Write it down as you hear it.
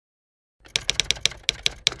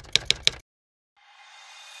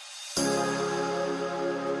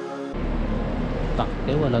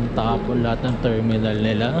takte, walang tapon lahat ng terminal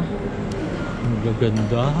nila. Ang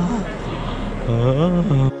gaganda.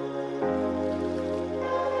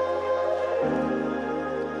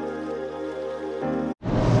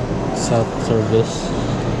 Self-service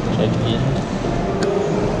check-in.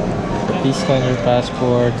 Please scan your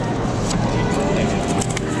passport.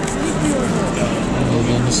 Hold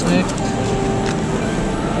on a sec.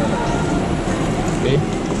 Okay.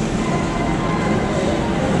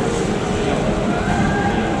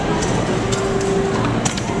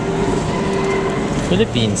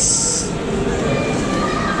 Philippines.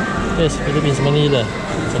 Yes, Philippines, Manila.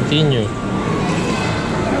 Continue.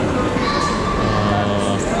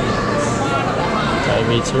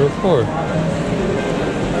 5804.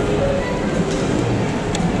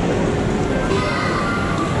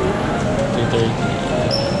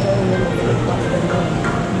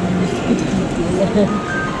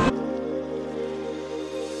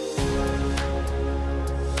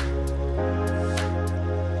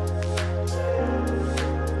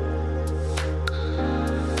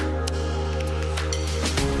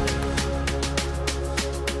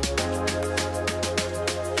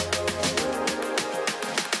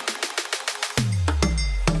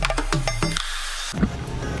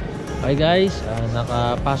 Hi guys,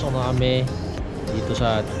 nakapasok na kami dito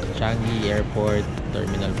sa Changi Airport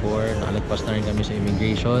Terminal 4. Nakalagpas na rin kami sa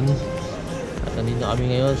immigration at nandito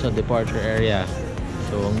kami ngayon sa departure area.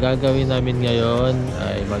 So ang gagawin namin ngayon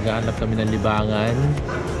ay maghahanap kami ng libangan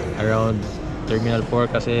around Terminal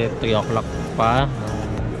 4 kasi 3 o'clock pa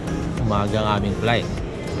ng umaga ang aming flight.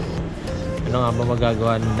 Ano nga ba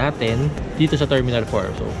magagawa natin dito sa Terminal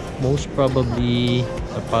 4? So most probably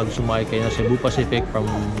kapag sumakay kayo na Cebu Pacific from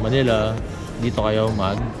Manila, dito kayo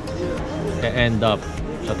end up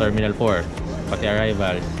sa Terminal 4, pati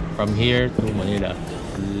arrival from here to Manila.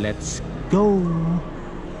 Let's go!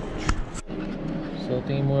 So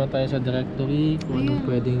tingin muna tayo sa directory kung anong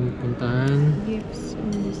pwedeng puntahan.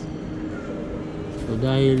 So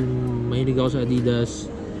dahil mahilig ako sa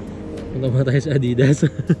Adidas, punta muna tayo sa Adidas.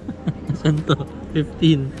 Saan to?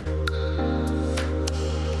 15.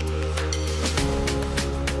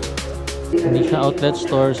 Hindi siya outlet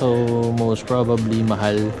store, so most probably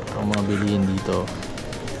mahal ang mga bilihin dito.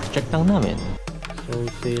 Check lang namin. So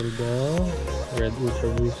sale daw, Red Ultra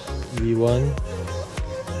Boost V1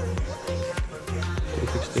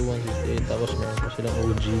 261.68, tapos meron pa silang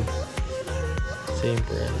OG, same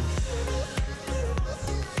price.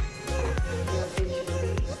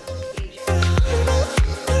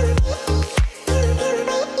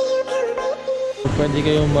 Pwede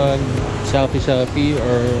kayong mag selfie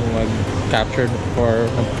or mag capture for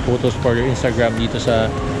photos for your Instagram dito sa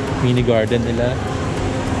mini garden nila.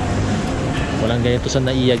 Walang ganito sa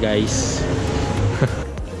NAIA guys.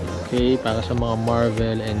 Okay, para sa mga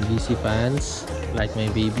Marvel and DC fans like my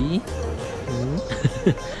baby,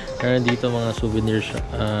 meron dito mga souvenir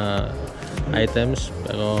items,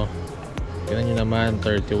 pero tingnan nyo naman,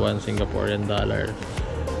 31 Singaporean dollar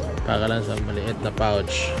para lang sa maliit na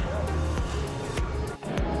pouch.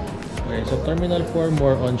 Okay, so Terminal 4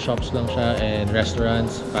 more on shops lang siya and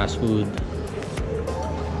restaurants, fast food.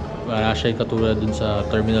 Wala siya katulad dun sa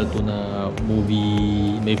Terminal 2 na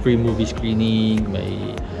movie, may free movie screening,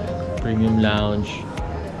 may premium lounge,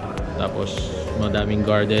 tapos madaming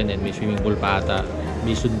garden and may swimming pool pa ata.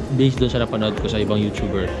 Based dun sa napanood ko sa ibang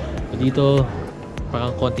YouTuber. So dito,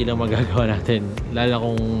 parang konti lang magagawa natin,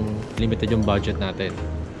 lalo kung limited yung budget natin.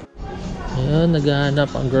 Ayan,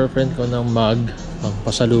 naghahanap ang girlfriend ko ng mug pang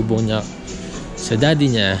pasalubong niya sa daddy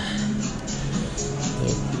niya.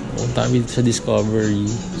 Punta kami sa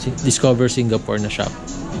Discover Singapore na shop.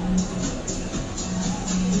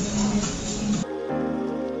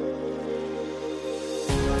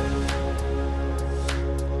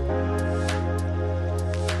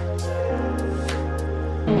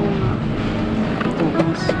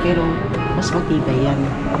 Pero mas matibay yan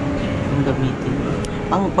yung gamitin.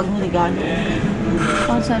 Ang pag niligano,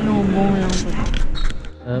 pasalubong lang.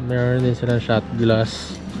 Meron din silang shot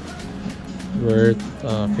glass worth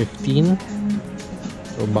 15.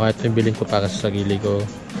 So baka ito yung bilhin ko para sa sarili ko.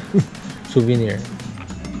 Souvenir.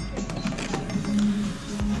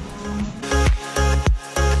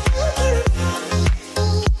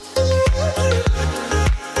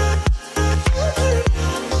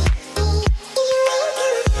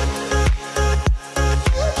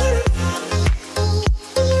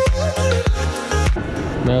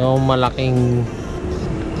 Merong malaking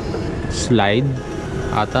slide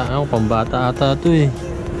ata, pambata ata ito eh.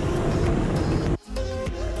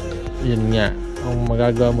 Yun nga, ang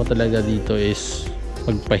magagawa mo talaga dito is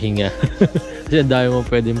magpahinga. Kasi ang dami mo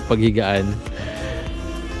pwedeng paghigaan.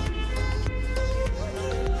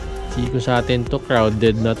 Hindi ko sa atin to,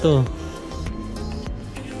 crowded na to.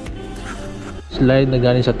 Slide na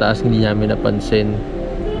galing sa taas, hindi namin napansin.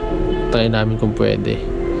 Try namin kung pwede.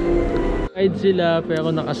 Slide sila pero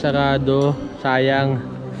nakasarado. Sayang.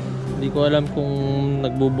 Hindi ko alam kung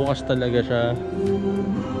nagbubukas talaga siya.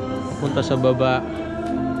 Punta sa baba.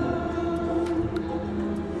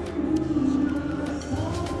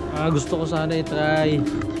 Gusto ko sana i-try.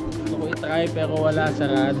 Gusto ko i-try pero wala,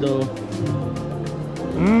 sarado.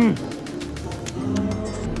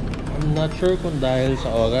 I'm not sure kung dahil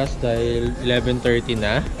sa oras, dahil 11:30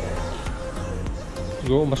 na.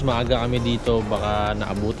 Siguro mas maaga kami dito, baka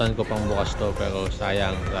naabutan ko pang bukas to, pero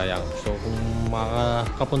sayang. So kung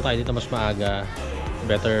makakapunta kayo dito mas maaga,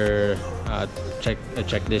 better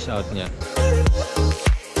check this out nga.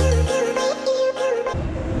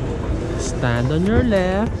 Stand on your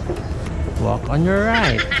left, walk on your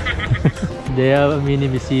right. They have a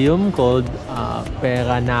mini museum called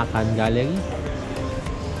Peranakan Gallery.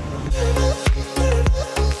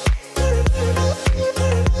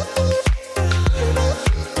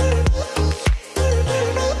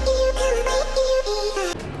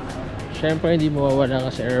 Siyempre hindi mawawala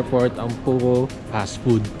ka sa airport ang puro fast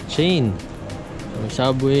food chain. May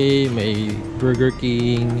Subway, may Burger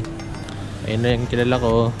King. Ayun na yung kilala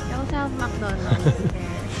ko. They also have McDonald's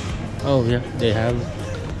there. Oh yeah, they have.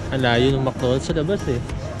 Ang layo ng McDonald's sa labas eh.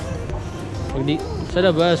 Pag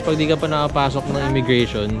di ka pa nakapasok ng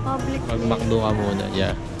immigration, mag McDo ka muna.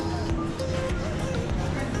 Yeah.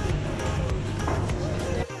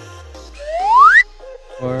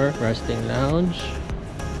 Or resting lounge.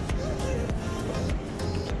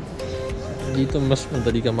 Dito mas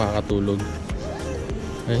madali ka makakatulog.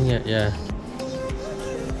 Ayun nga, yeah.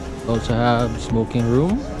 Also have smoking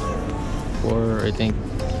room for I think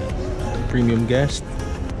premium guest.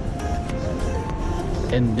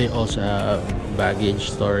 And they also have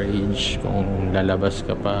baggage storage kung lalabas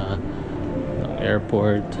ka pa ng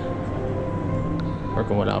airport or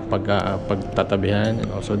kung wala ka pagtatabihan.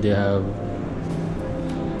 And also they have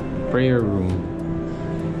prayer room.